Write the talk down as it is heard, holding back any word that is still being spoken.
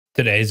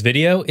Today's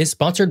video is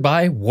sponsored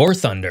by War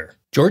Thunder.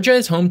 Georgia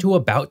is home to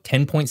about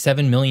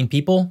 10.7 million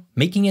people,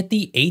 making it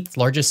the 8th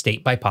largest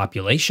state by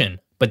population.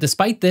 But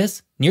despite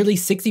this, nearly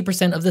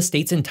 60% of the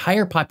state's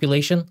entire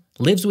population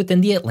lives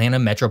within the Atlanta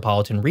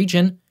metropolitan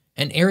region,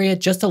 an area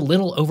just a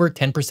little over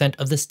 10%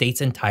 of the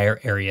state's entire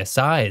area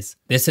size.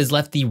 This has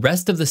left the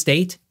rest of the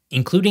state,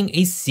 including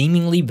a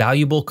seemingly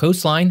valuable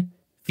coastline,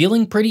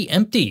 feeling pretty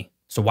empty.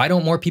 So why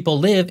don't more people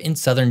live in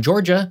southern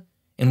Georgia?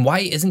 And why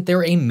isn't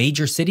there a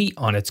major city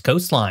on its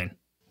coastline?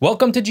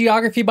 Welcome to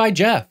Geography by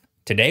Geoff.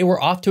 Today we're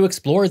off to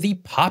explore the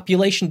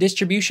population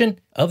distribution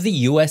of the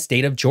US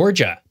state of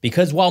Georgia,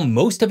 because while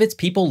most of its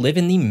people live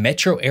in the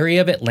metro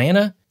area of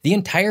Atlanta, the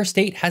entire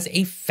state has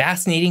a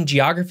fascinating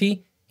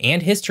geography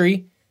and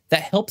history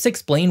that helps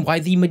explain why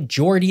the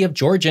majority of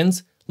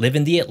Georgians live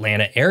in the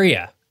Atlanta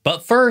area.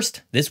 But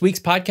first, this week's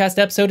podcast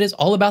episode is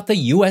all about the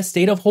US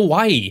state of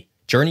Hawaii.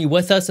 Journey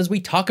with us as we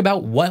talk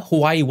about what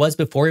Hawaii was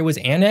before it was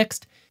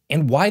annexed,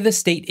 and why the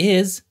state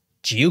is,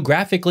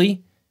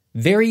 geographically,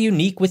 very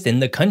unique within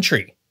the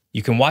country.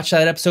 You can watch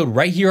that episode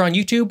right here on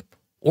YouTube,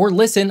 or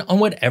listen on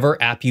whatever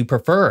app you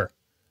prefer.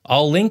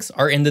 All links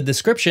are in the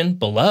description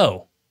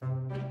below.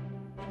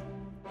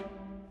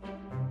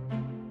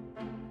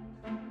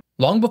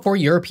 Long before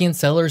European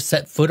settlers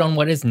set foot on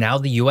what is now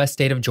the US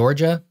state of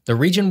Georgia, the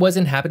region was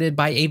inhabited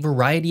by a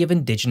variety of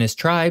indigenous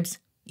tribes,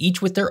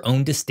 each with their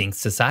own distinct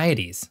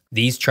societies.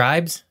 These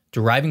tribes,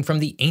 deriving from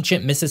the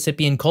ancient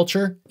Mississippian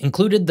culture,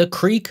 included the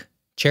Creek,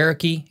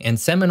 Cherokee, and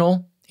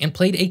Seminole, and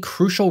played a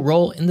crucial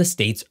role in the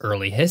state's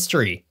early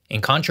history.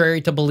 And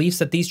contrary to beliefs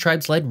that these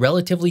tribes led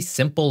relatively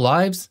simple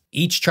lives,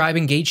 each tribe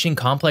engaged in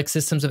complex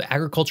systems of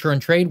agriculture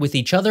and trade with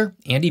each other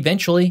and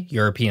eventually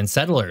European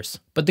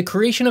settlers. But the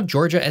creation of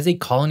Georgia as a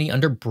colony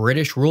under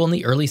British rule in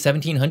the early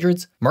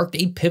 1700s marked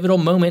a pivotal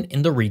moment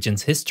in the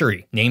region's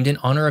history. Named in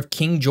honor of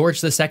King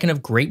George II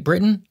of Great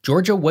Britain,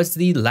 Georgia was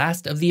the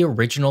last of the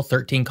original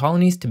 13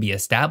 colonies to be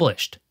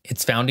established.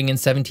 Its founding in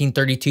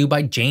 1732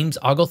 by James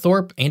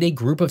Oglethorpe and a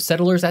group of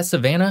settlers at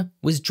Savannah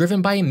was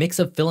driven by a mix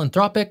of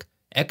philanthropic,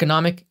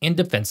 economic, and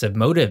defensive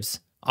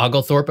motives.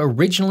 Oglethorpe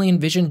originally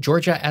envisioned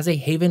Georgia as a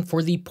haven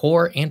for the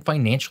poor and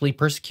financially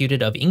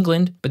persecuted of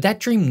England, but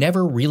that dream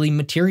never really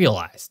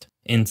materialized.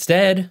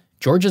 Instead,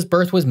 Georgia's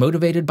birth was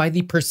motivated by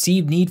the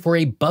perceived need for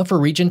a buffer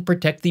region to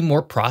protect the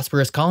more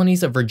prosperous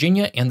colonies of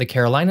Virginia and the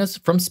Carolinas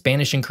from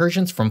Spanish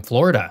incursions from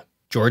Florida.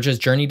 Georgia's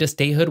journey to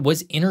statehood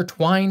was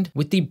intertwined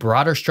with the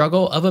broader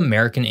struggle of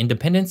American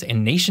independence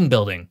and nation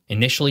building.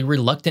 Initially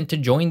reluctant to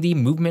join the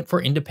movement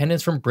for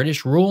independence from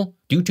British rule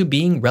due to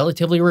being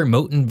relatively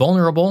remote and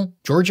vulnerable,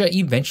 Georgia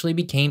eventually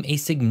became a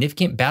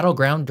significant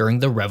battleground during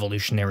the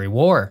Revolutionary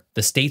War.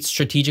 The state's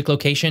strategic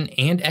location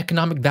and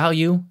economic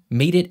value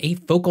made it a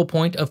focal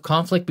point of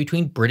conflict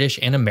between British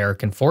and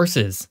American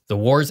forces. The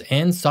war's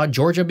end saw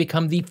Georgia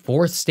become the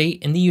 4th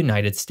state in the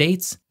United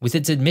States, with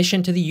its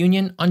admission to the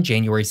Union on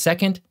January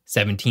 2nd,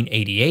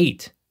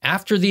 1788.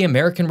 After the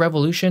American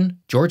Revolution,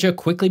 Georgia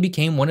quickly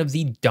became one of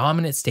the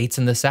dominant states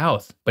in the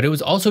South. But it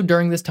was also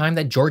during this time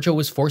that Georgia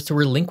was forced to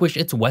relinquish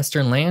its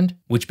western land,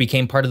 which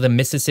became part of the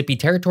Mississippi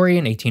Territory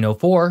in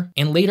 1804,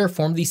 and later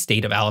formed the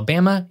state of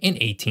Alabama in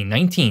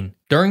 1819.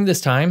 During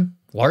this time,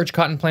 large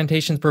cotton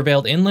plantations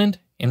prevailed inland,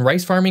 and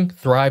rice farming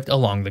thrived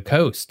along the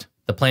coast.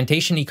 The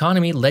plantation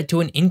economy led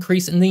to an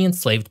increase in the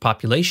enslaved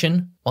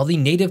population, while the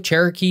native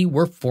Cherokee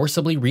were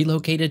forcibly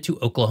relocated to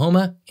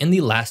Oklahoma in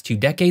the last 2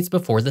 decades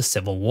before the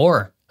Civil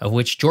War, of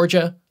which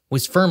Georgia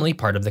was firmly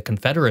part of the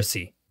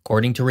Confederacy.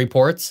 According to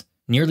reports,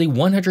 nearly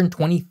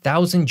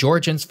 120,000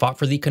 Georgians fought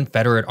for the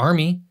Confederate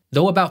Army,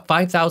 though about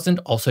 5,000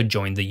 also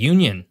joined the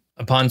Union.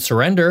 Upon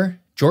surrender,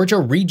 Georgia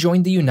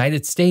rejoined the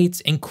United States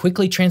and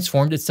quickly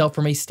transformed itself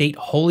from a state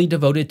wholly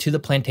devoted to the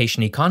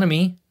plantation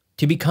economy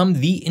to become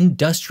the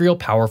industrial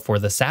power for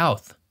the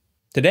South.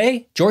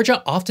 Today,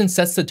 Georgia often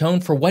sets the tone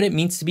for what it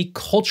means to be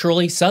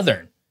culturally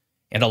Southern,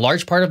 and a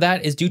large part of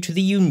that is due to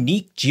the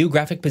unique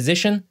geographic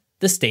position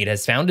the state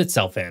has found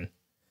itself in.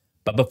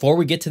 But before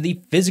we get to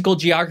the physical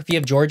geography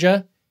of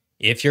Georgia,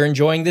 if you're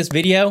enjoying this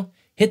video,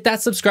 hit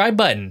that subscribe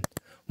button.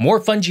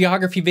 More fun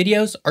geography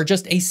videos are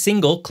just a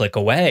single click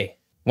away.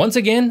 Once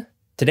again,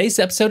 today's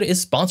episode is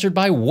sponsored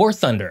by War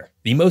Thunder,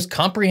 the most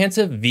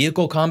comprehensive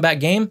vehicle combat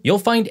game you'll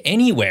find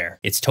anywhere.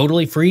 It's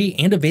totally free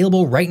and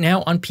available right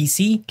now on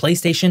PC,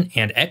 PlayStation,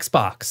 and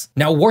Xbox.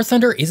 Now, War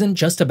Thunder isn't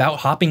just about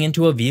hopping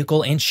into a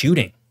vehicle and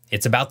shooting.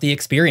 It's about the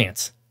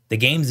experience. The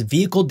game's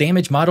vehicle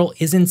damage model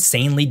is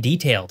insanely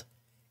detailed.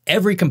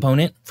 Every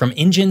component, from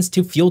engines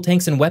to fuel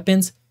tanks and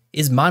weapons,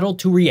 is modeled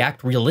to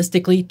react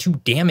realistically to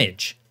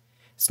damage.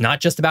 It's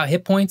not just about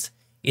hit points,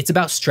 it's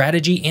about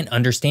strategy and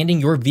understanding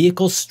your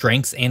vehicle's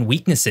strengths and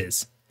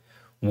weaknesses.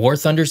 War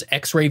Thunder's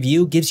X-ray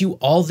view gives you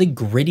all the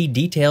gritty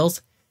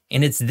details,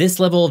 and it's this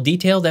level of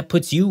detail that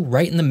puts you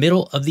right in the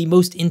middle of the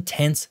most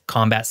intense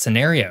combat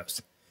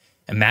scenarios.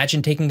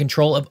 Imagine taking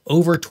control of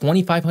over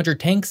 2,500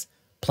 tanks,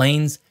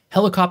 planes,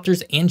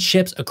 helicopters, and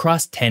ships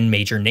across 10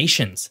 major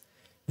nations.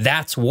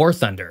 That's War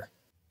Thunder.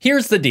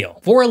 Here's the deal.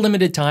 For a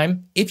limited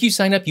time, if you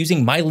sign up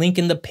using my link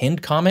in the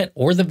pinned comment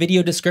or the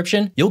video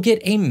description, you'll get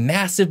a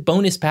massive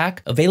bonus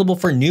pack available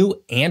for new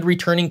and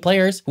returning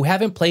players who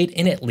haven't played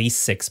in at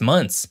least 6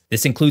 months.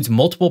 This includes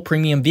multiple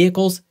premium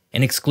vehicles,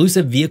 an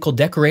exclusive vehicle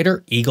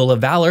decorator, Eagle of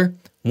Valor,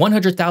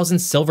 100,000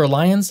 Silver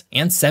Lions,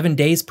 and 7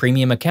 days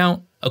premium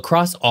account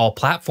across all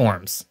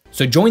platforms.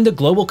 So join the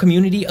global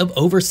community of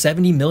over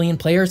 70 million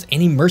players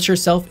and immerse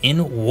yourself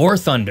in War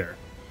Thunder.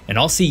 And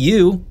I'll see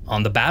you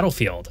on the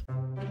battlefield.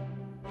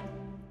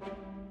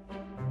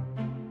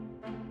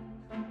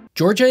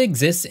 Georgia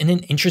exists in an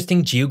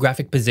interesting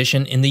geographic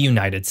position in the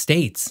United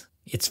States.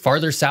 It's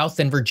farther south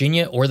than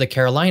Virginia or the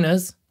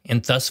Carolinas,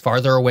 and thus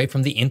farther away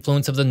from the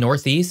influence of the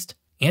Northeast,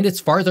 and it's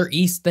farther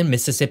east than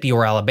Mississippi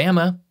or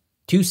Alabama,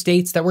 2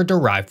 states that were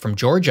derived from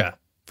Georgia.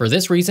 For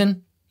this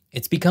reason,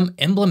 it's become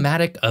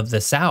emblematic of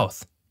the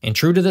South. And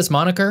true to this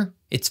moniker,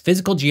 its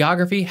physical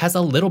geography has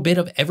a little bit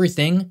of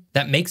everything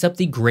that makes up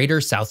the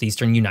greater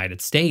southeastern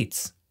United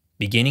States.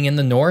 Beginning in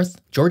the north,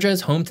 Georgia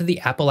is home to the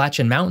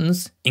Appalachian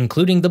Mountains,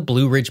 including the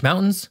Blue Ridge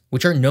Mountains,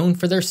 which are known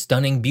for their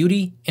stunning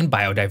beauty and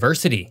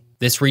biodiversity.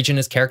 This region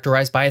is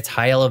characterized by its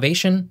high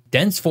elevation,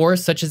 dense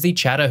forests such as the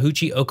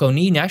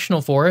Chattahoochee-Oconee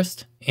National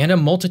Forest, and a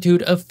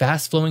multitude of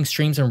fast-flowing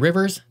streams and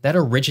rivers that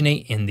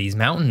originate in these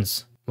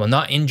mountains. While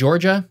not in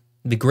Georgia,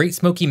 the Great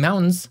Smoky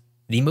Mountains,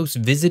 the most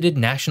visited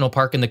national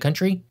park in the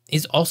country,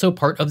 is also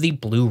part of the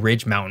Blue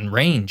Ridge Mountain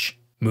Range.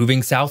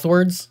 Moving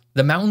southwards,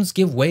 the mountains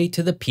give way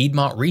to the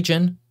Piedmont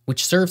region,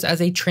 which serves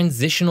as a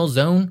transitional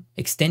zone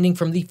extending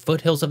from the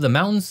foothills of the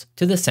mountains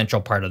to the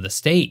central part of the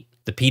state.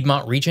 The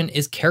Piedmont region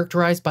is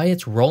characterized by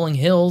its rolling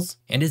hills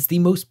and is the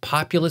most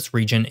populous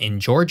region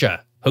in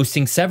Georgia,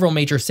 hosting several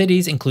major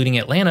cities including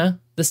Atlanta,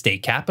 the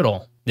state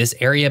capital. This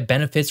area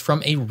benefits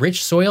from a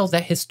rich soil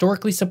that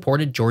historically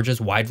supported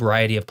Georgia's wide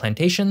variety of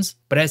plantations,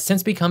 but has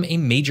since become a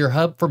major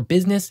hub for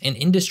business and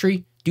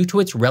industry due to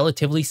its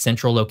relatively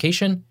central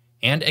location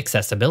and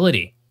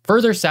accessibility.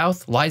 Further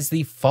south lies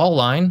the Fall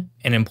Line,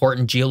 an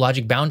important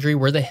geologic boundary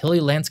where the hilly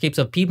landscapes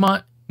of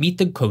Piedmont meet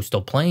the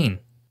coastal plain.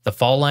 The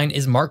Fall Line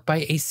is marked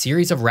by a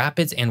series of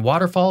rapids and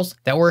waterfalls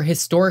that were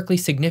historically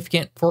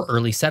significant for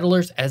early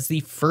settlers as the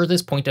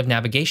furthest point of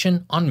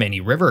navigation on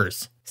many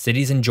rivers.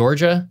 Cities in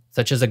Georgia,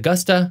 such as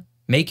Augusta,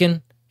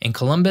 Macon, and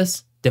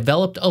Columbus,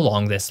 developed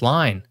along this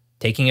line,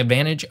 taking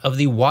advantage of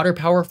the water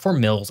power for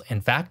mills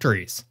and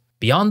factories.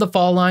 Beyond the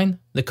Fall Line,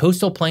 the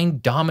coastal plain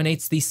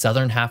dominates the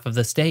southern half of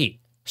the state,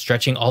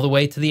 stretching all the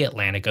way to the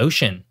Atlantic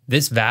Ocean.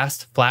 This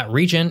vast, flat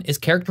region is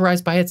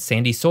characterized by its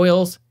sandy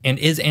soils and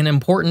is an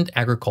important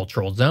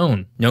agricultural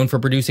zone, known for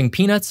producing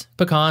peanuts,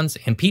 pecans,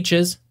 and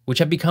peaches, which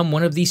have become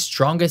one of the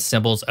strongest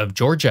symbols of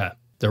Georgia.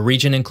 The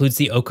region includes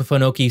the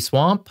Okefenokee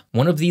Swamp,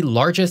 one of the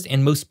largest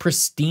and most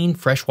pristine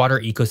freshwater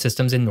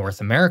ecosystems in North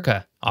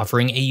America,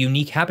 offering a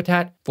unique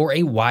habitat for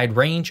a wide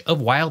range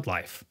of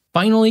wildlife.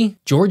 Finally,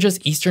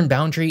 Georgia's eastern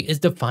boundary is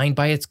defined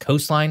by its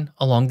coastline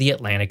along the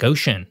Atlantic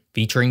Ocean,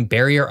 featuring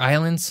barrier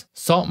islands,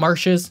 salt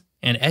marshes,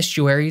 and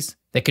estuaries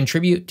that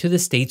contribute to the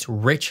state's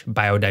rich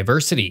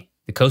biodiversity.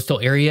 The coastal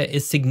area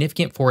is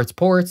significant for its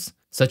ports,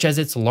 such as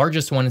its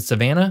largest one in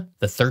Savannah,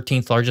 the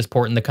 13th largest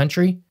port in the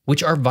country,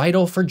 which are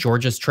vital for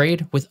Georgia's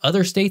trade with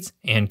other states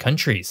and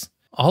countries.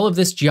 All of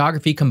this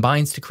geography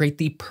combines to create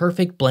the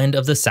perfect blend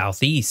of the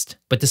Southeast.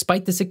 But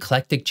despite this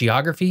eclectic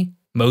geography,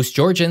 most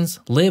Georgians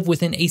live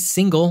within a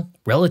single,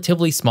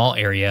 relatively small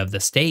area of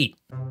the state.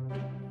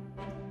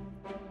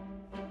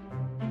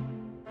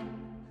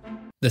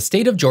 The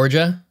state of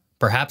Georgia,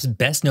 perhaps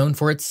best known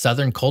for its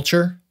southern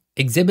culture,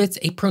 exhibits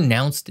a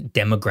pronounced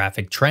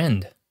demographic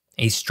trend.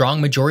 A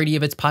strong majority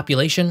of its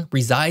population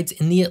resides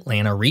in the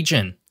Atlanta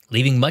region,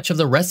 leaving much of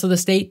the rest of the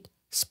state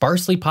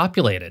sparsely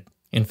populated.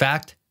 In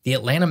fact, the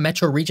Atlanta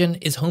metro region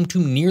is home to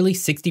nearly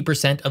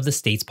 60% of the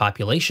state's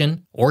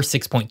population, or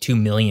 6.2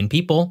 million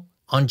people,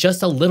 on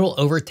just a little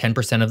over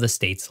 10% of the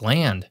state's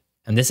land.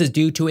 And this is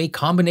due to a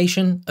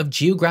combination of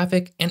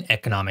geographic and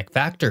economic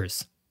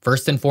factors.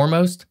 First and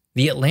foremost,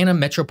 the Atlanta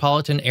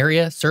metropolitan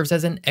area serves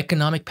as an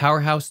economic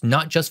powerhouse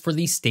not just for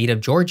the state of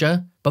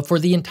Georgia, but for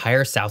the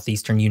entire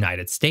southeastern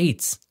United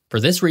States. For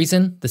this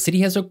reason, the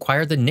city has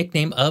acquired the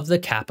nickname of the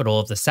capital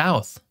of the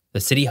South. The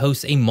city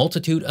hosts a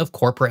multitude of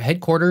corporate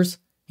headquarters,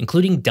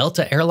 including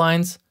Delta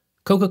Airlines,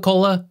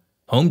 Coca-Cola,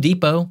 Home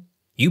Depot,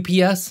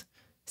 UPS,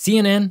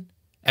 CNN,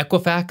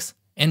 Equifax,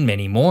 and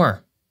many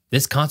more.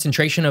 This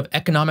concentration of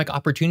economic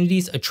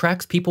opportunities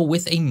attracts people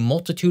with a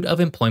multitude of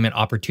employment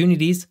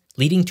opportunities,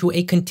 leading to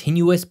a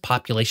continuous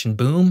population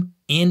boom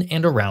in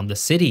and around the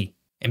city.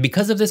 And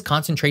because of this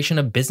concentration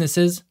of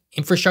businesses,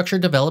 infrastructure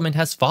development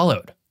has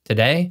followed.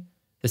 Today,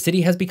 the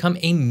city has become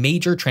a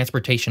major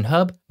transportation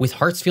hub, with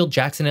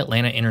Hartsfield-Jackson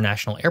Atlanta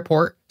International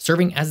Airport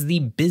serving as the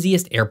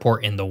busiest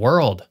airport in the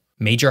world.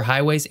 Major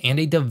highways and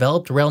a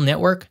developed rail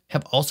network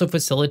have also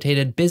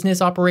facilitated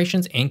business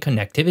operations and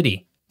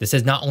connectivity. This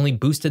has not only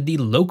boosted the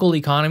local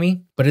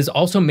economy, but has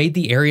also made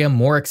the area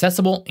more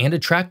accessible and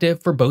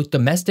attractive for both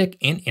domestic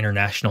and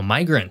international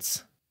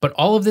migrants. But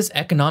all of this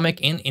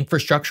economic and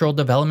infrastructural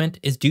development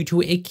is due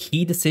to a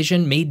key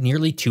decision made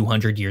nearly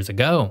 200 years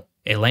ago.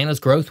 Atlanta's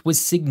growth was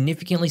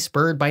significantly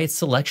spurred by its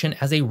selection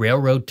as a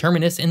railroad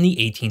terminus in the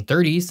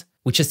 1830s,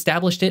 which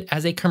established it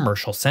as a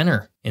commercial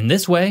center. In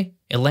this way,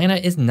 Atlanta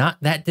is not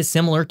that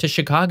dissimilar to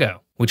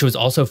Chicago, which was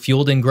also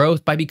fueled in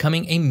growth by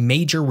becoming a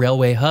major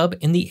railway hub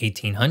in the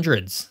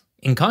 1800s.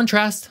 In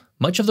contrast,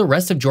 much of the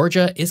rest of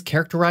Georgia is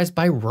characterized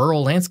by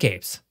rural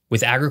landscapes,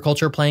 with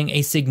agriculture playing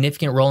a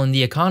significant role in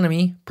the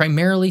economy,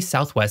 primarily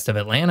southwest of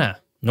Atlanta.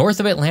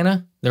 North of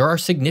Atlanta, there are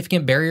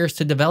significant barriers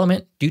to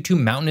development due to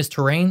mountainous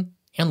terrain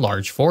and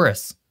large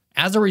forests.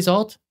 As a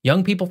result,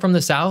 young people from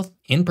the South,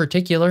 in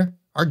particular,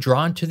 are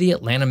drawn to the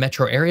Atlanta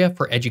metro area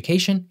for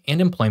education and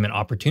employment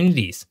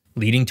opportunities,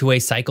 leading to a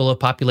cycle of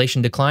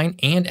population decline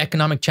and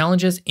economic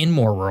challenges in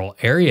more rural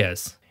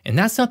areas. And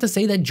that's not to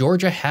say that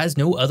Georgia has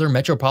no other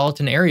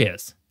metropolitan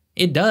areas.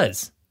 It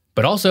does.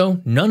 But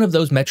also, none of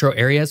those metro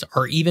areas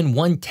are even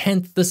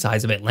 1/10 the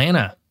size of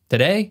Atlanta.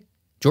 Today,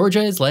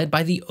 Georgia is led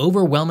by the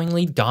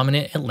overwhelmingly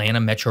dominant Atlanta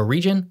metro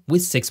region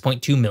with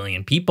 6.2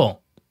 million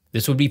people.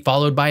 This would be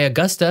followed by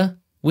Augusta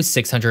with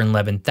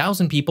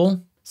 611,000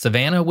 people,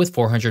 Savannah with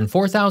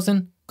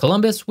 404,000,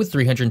 Columbus with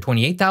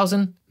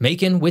 328,000,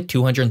 Macon with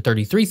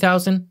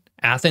 233,000,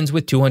 Athens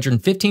with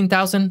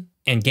 215,000,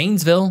 and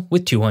Gainesville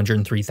with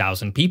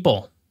 203,000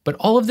 people. But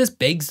all of this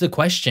begs the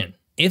question,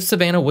 if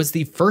Savannah was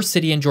the first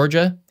city in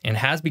Georgia and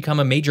has become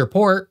a major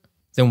port,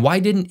 then why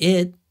didn't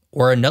it,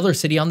 or another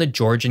city on the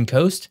Georgian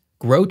coast,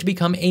 grow to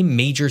become a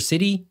major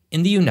city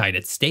in the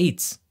United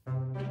States?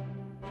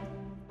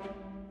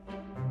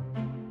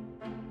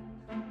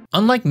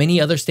 Unlike many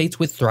other states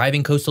with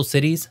thriving coastal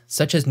cities,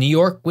 such as New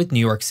York with New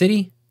York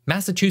City,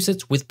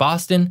 Massachusetts with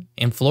Boston,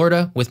 and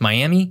Florida with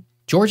Miami,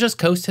 Georgia's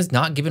coast has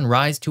not given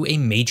rise to a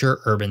major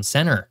urban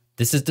center.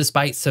 This is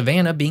despite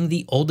Savannah being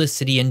the oldest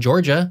city in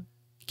Georgia,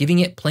 giving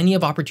it plenty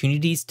of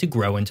opportunities to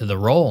grow into the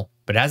role.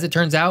 But as it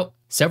turns out,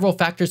 several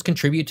factors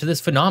contribute to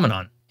this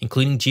phenomenon,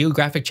 including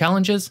geographic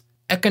challenges,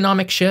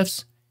 economic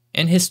shifts,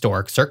 and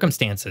historic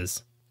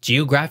circumstances.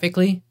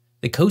 Geographically,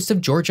 the coast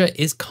of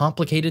Georgia is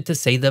complicated to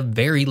say the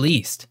very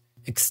least.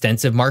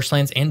 Extensive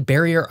marshlands and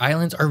barrier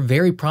islands are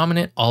very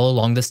prominent all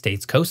along the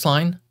state's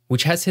coastline,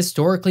 which has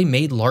historically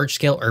made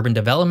large-scale urban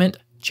development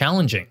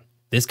challenging.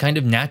 This kind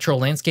of natural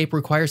landscape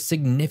requires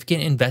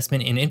significant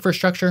investment in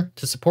infrastructure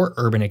to support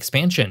urban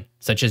expansion,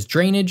 such as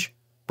drainage,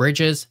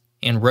 bridges,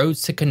 and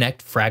roads to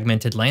connect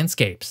fragmented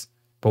landscapes.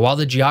 But while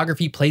the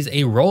geography plays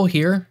a role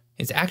here,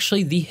 it's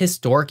actually the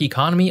historic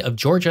economy of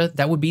Georgia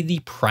that would be the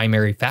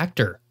primary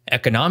factor.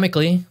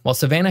 Economically, while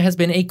Savannah has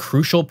been a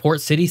crucial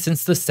port city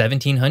since the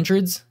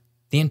 1700s,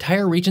 the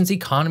entire region's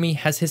economy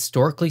has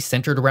historically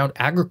centered around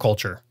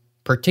agriculture,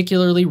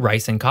 particularly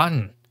rice and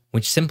cotton,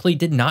 which simply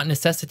did not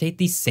necessitate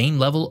the same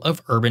level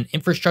of urban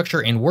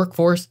infrastructure and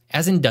workforce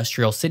as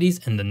industrial cities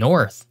in the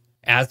north.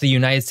 As the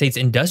United States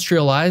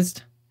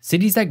industrialized,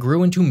 cities that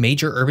grew into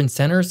major urban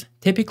centers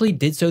typically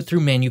did so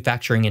through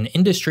manufacturing and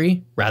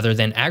industry rather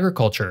than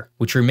agriculture,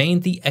 which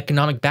remained the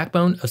economic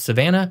backbone of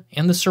Savannah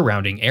and the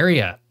surrounding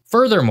area.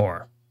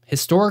 Furthermore,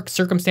 historic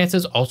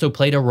circumstances also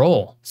played a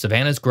role.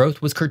 Savannah's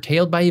growth was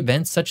curtailed by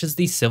events such as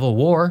the Civil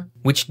War,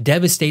 which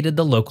devastated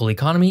the local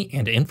economy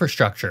and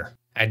infrastructure.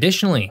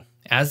 Additionally,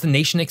 as the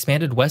nation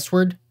expanded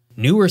westward,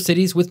 newer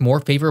cities with more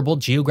favorable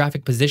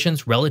geographic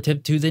positions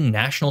relative to the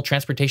national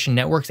transportation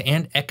networks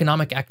and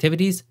economic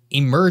activities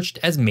emerged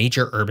as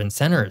major urban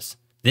centers.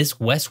 This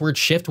westward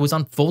shift was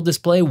on full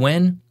display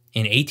when,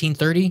 in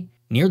 1830,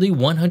 nearly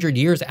 100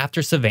 years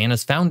after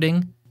Savannah's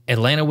founding,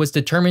 Atlanta was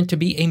determined to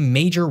be a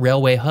major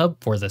railway hub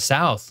for the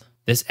South.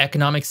 This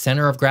economic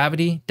center of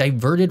gravity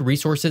diverted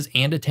resources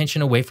and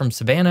attention away from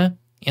Savannah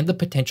and the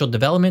potential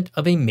development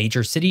of a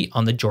major city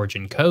on the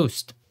Georgian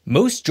coast.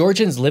 Most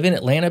Georgians live in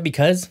Atlanta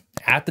because,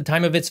 at the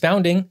time of its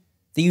founding,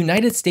 the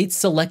United States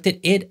selected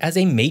it as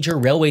a major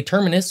railway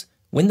terminus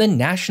when the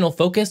national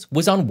focus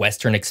was on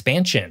western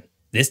expansion.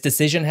 This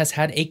decision has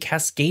had a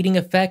cascading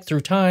effect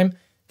through time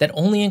that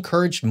only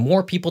encouraged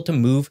more people to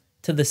move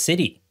to the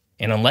city.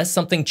 And unless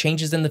something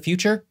changes in the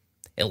future,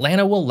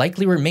 Atlanta will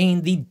likely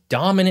remain the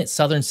dominant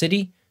southern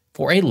city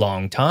for a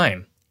long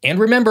time. And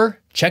remember,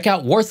 check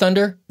out War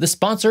Thunder, the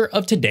sponsor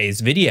of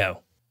today's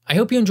video. I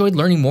hope you enjoyed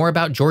learning more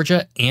about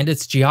Georgia and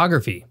its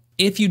geography.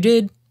 If you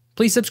did,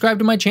 please subscribe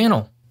to my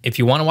channel. If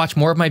you want to watch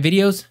more of my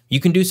videos, you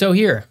can do so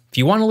here. If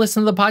you want to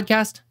listen to the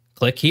podcast,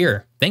 click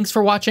here. Thanks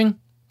for watching.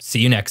 See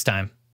you next time.